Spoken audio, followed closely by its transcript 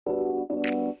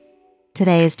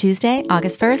Today is Tuesday,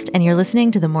 August 1st, and you're listening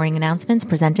to the morning announcements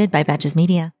presented by Betches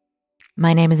Media.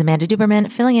 My name is Amanda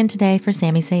Duberman, filling in today for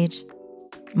Sammy Sage.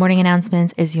 Morning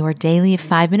Announcements is your daily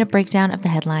 5-minute breakdown of the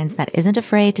headlines that isn't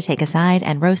afraid to take a side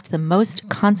and roast the most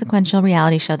consequential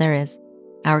reality show there is,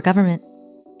 our government.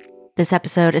 This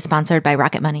episode is sponsored by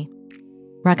Rocket Money.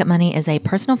 Rocket Money is a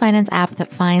personal finance app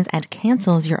that finds and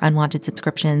cancels your unwanted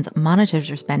subscriptions, monitors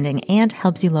your spending, and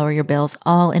helps you lower your bills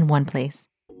all in one place.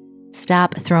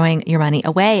 Stop throwing your money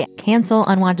away. Cancel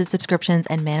unwanted subscriptions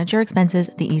and manage your expenses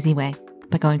the easy way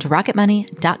by going to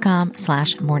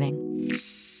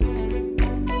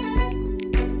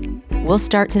rocketmoney.com/morning. We'll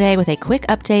start today with a quick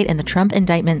update in the Trump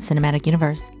indictment cinematic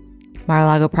universe.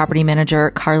 Mar-a-Lago property manager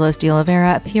Carlos de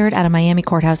Oliveira appeared at a Miami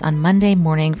courthouse on Monday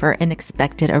morning for an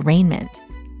expected arraignment.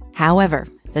 However,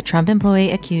 the Trump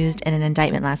employee accused in an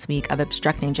indictment last week of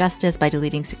obstructing justice by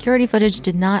deleting security footage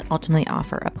did not ultimately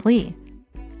offer a plea.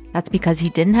 That's because he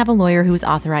didn't have a lawyer who was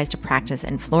authorized to practice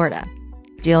in Florida.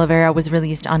 De Oliveira was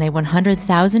released on a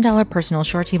 $100,000 personal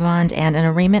surety bond, and an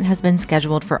arraignment has been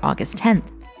scheduled for August 10th.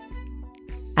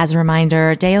 As a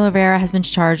reminder, De Oliveira has been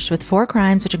charged with 4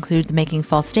 crimes, which include making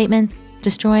false statements,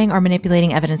 destroying or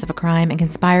manipulating evidence of a crime, and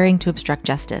conspiring to obstruct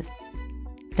justice.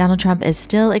 Donald Trump is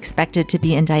still expected to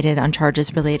be indicted on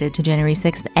charges related to January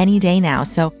 6th any day now,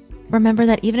 so remember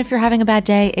that even if you're having a bad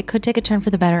day, it could take a turn for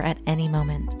the better at any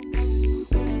moment.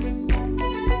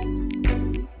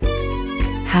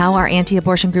 How are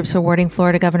anti-abortion groups rewarding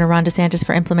Florida Governor Ron DeSantis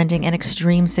for implementing an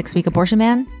extreme 6-week abortion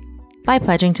ban? By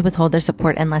pledging to withhold their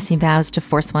support unless he vows to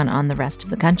force one on the rest of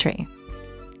the country.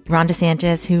 Ron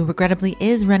DeSantis, who regrettably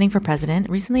is running for president,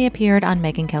 recently appeared on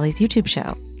Megyn Kelly's YouTube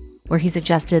show, where he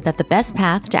suggested that the best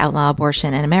path to outlaw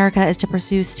abortion in America is to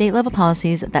pursue state-level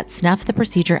policies that snuff the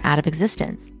procedure out of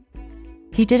existence.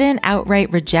 He didn't outright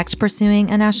reject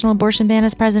pursuing a national abortion ban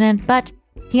as president, but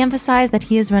he emphasized that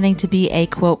he is running to be a,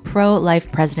 quote,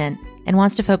 pro-life president and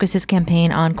wants to focus his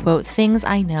campaign on, quote, things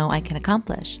I know I can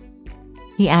accomplish.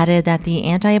 He added that the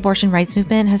anti-abortion rights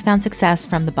movement has found success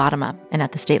from the bottom up and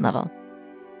at the state level.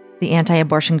 The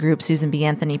anti-abortion group Susan B.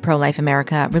 Anthony Pro-Life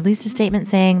America released a statement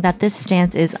saying that this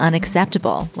stance is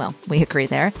unacceptable. Well, we agree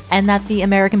there. And that the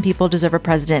American people deserve a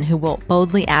president who will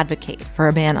boldly advocate for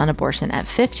a ban on abortion at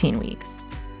 15 weeks.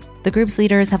 The group's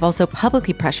leaders have also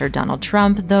publicly pressured Donald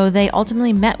Trump, though they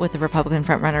ultimately met with the Republican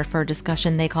frontrunner for a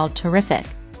discussion they called terrific.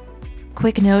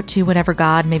 Quick note to whatever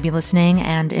God may be listening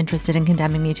and interested in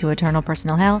condemning me to eternal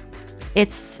personal hell.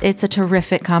 It's a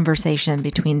terrific conversation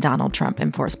between Donald Trump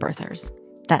and forced birthers.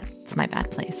 That's my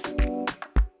bad place.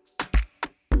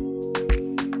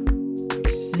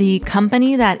 The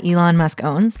company that Elon Musk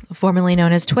owns, formerly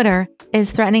known as Twitter,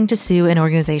 is threatening to sue an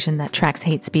organization that tracks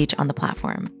hate speech on the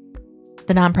platform.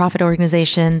 The nonprofit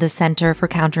organization, the Center for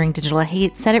Countering Digital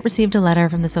Hate, said it received a letter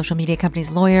from the social media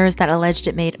company's lawyers that alleged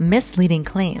it made misleading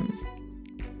claims.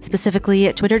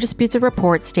 Specifically, Twitter disputes a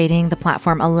report stating the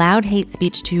platform allowed hate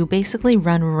speech to basically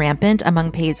run rampant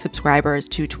among paid subscribers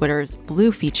to Twitter's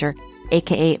Blue feature,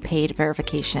 aka paid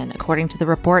verification. According to the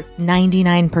report,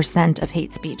 99% of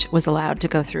hate speech was allowed to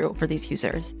go through for these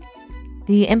users.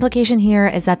 The implication here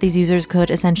is that these users could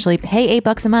essentially pay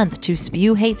 $8 a month to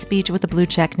spew hate speech with a blue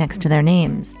check next to their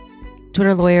names.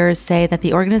 Twitter lawyers say that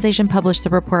the organization published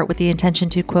the report with the intention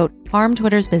to, quote, harm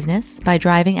Twitter's business by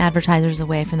driving advertisers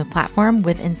away from the platform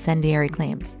with incendiary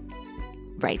claims.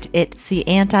 Right, it's the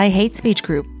anti-hate speech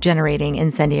group generating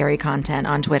incendiary content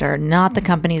on Twitter, not the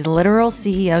company's literal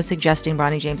CEO suggesting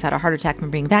Bronny James had a heart attack from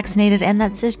being vaccinated and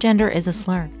that cisgender is a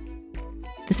slur.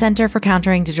 The Center for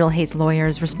Countering Digital Hate's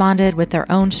lawyers responded with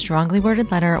their own strongly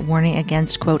worded letter warning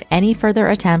against, quote, any further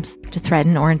attempts to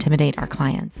threaten or intimidate our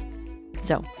clients.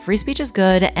 So, free speech is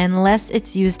good unless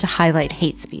it's used to highlight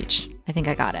hate speech. I think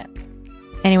I got it.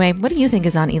 Anyway, what do you think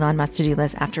is on Elon Musk's to-do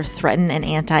list after threaten an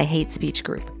anti-hate speech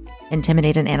group,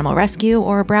 intimidate an animal rescue,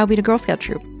 or browbeat a Girl Scout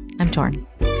troop? I'm torn.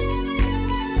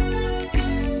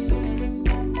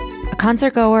 A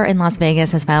concert goer in Las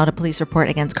Vegas has filed a police report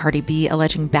against Cardi B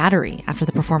alleging battery after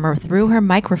the performer threw her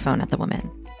microphone at the woman.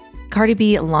 Cardi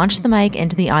B launched the mic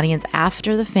into the audience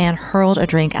after the fan hurled a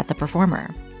drink at the performer.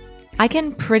 I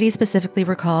can pretty specifically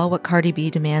recall what Cardi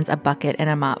B demands a bucket and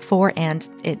a mop for, and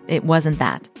it wasn't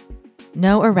that.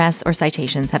 No arrests or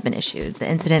citations have been issued. The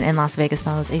incident in Las Vegas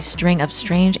follows a string of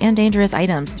strange and dangerous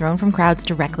items thrown from crowds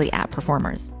directly at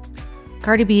performers.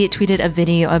 Cardi B tweeted a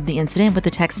video of the incident with the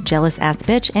text "jealous ass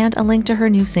bitch" and a link to her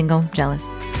new single, Jealous.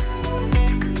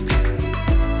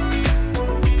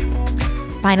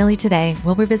 Finally today,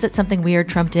 we'll revisit something weird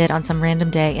Trump did on some random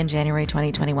day in January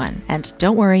 2021. And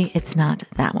don't worry, it's not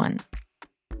that one.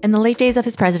 In the late days of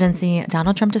his presidency,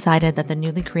 Donald Trump decided that the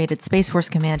newly created Space Force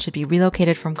Command should be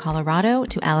relocated from Colorado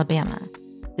to Alabama.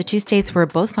 The two states were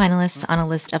both finalists on a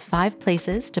list of 5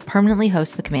 places to permanently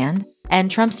host the command, and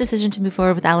Trump's decision to move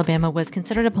forward with Alabama was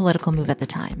considered a political move at the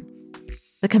time.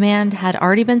 The command had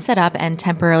already been set up and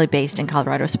temporarily based in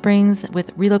Colorado Springs,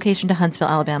 with relocation to Huntsville,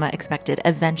 Alabama expected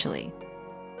eventually.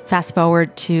 Fast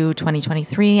forward to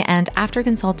 2023, and after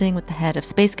consulting with the head of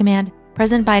Space Command,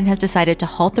 President Biden has decided to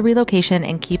halt the relocation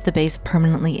and keep the base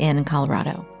permanently in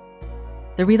Colorado.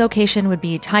 The relocation would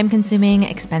be time-consuming,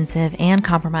 expensive, and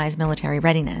compromise military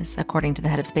readiness, according to the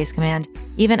head of Space Command,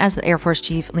 even as the Air Force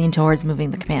chief leaned towards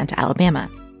moving the command to Alabama.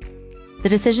 The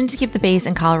decision to keep the base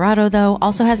in Colorado, though,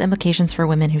 also has implications for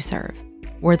women who serve.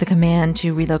 Were the command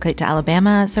to relocate to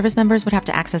Alabama, service members would have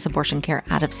to access abortion care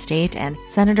out of state, and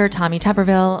Senator Tommy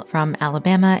Tuberville from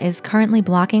Alabama is currently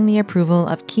blocking the approval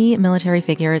of key military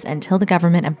figures until the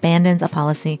government abandons a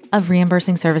policy of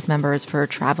reimbursing service members for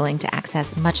traveling to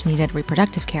access much-needed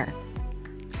reproductive care.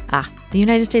 The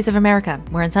United States of America,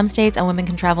 where in some states a woman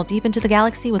can travel deep into the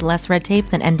galaxy with less red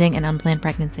tape than ending an unplanned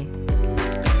pregnancy.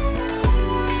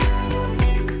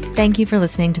 Thank you for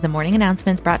listening to the morning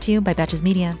announcements brought to you by Betches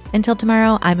Media. Until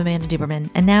tomorrow, I'm Amanda Duberman,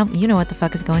 and now you know what the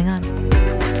fuck is going on.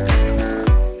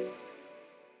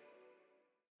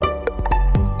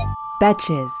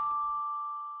 Betches.